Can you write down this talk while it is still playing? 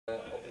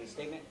Any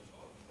statement?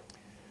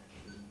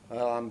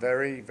 Well, I'm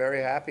very,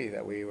 very happy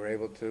that we were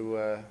able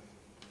to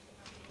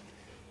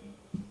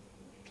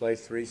play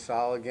 3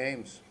 solid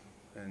games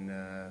and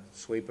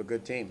sweep a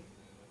good team.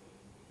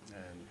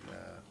 And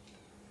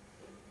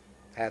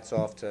hats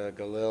off to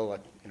Galil.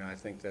 I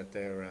think that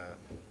they're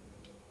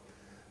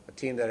a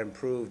team that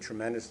improved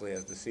tremendously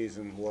as the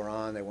season wore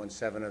on. They won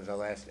 7 of the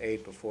last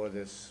 8 before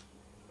this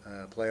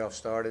playoff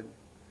started.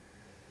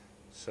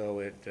 So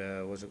it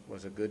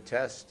was a good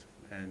test,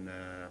 and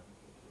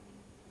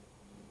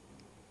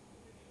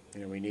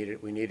we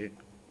needed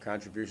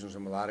contributions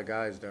from a lot of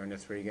guys during the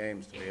 3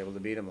 games to be able to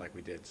beat them like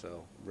we did.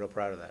 So real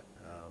proud of that.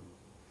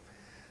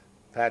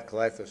 Pat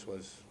Kalethis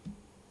was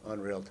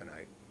unreal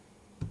tonight.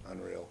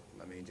 Unreal.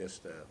 I mean,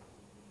 just a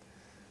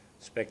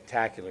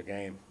spectacular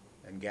game.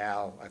 And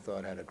Gal, I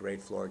thought, had a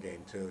great floor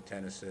game too.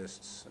 10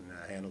 assists and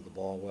handled the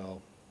ball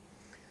well.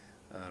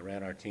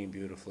 Ran our team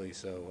beautifully.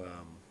 So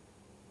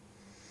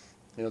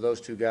those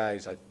 2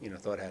 guys I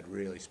thought had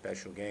really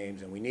special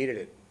games, and we needed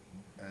it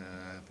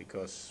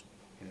because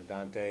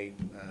Dante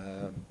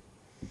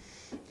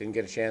didn't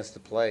get a chance to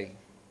play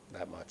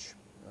that much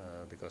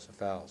because of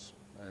fouls.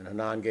 And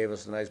Hanan gave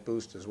us a nice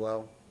boost as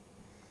well.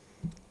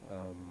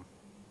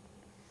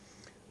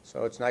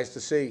 So it's nice to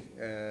see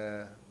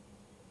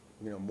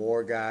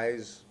more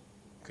guys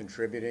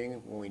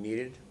contributing when we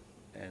needed,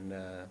 and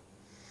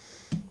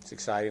it's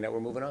exciting that we're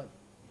moving on.